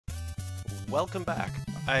Welcome back.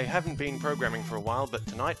 I haven't been programming for a while, but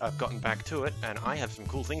tonight I've gotten back to it, and I have some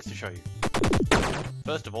cool things to show you.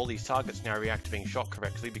 First of all, these targets now react to being shot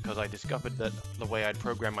correctly because I discovered that the way I'd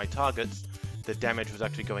programmed my targets, the damage was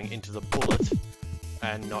actually going into the bullet,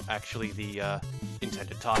 and not actually the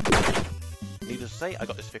intended target. Needless to say, I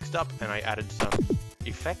got this fixed up, and I added some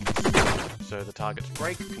effects, so the targets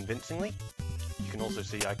break convincingly. You can also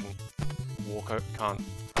see I can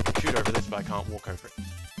shoot over this, but I can't walk over it.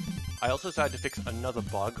 I also decided to fix another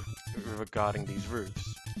bug regarding these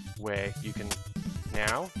roofs, where you can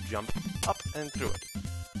now jump up and through it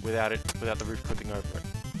without the roof clipping over it.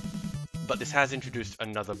 But this has introduced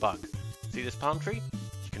another bug. See this palm tree?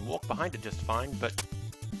 You can walk behind it just fine, but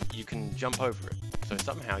you can jump over it. So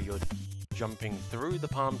somehow you're jumping through the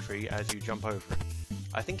palm tree as you jump over it.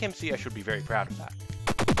 I think MCA should be very proud of that.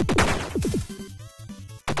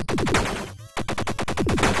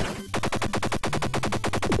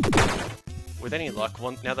 With any luck,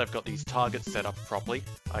 now that I've got these targets set up properly,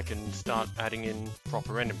 I can start adding in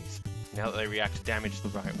proper enemies, now that they react to damage the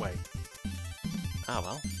right way. Ah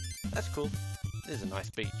well, that's cool. This is a nice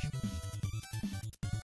beach.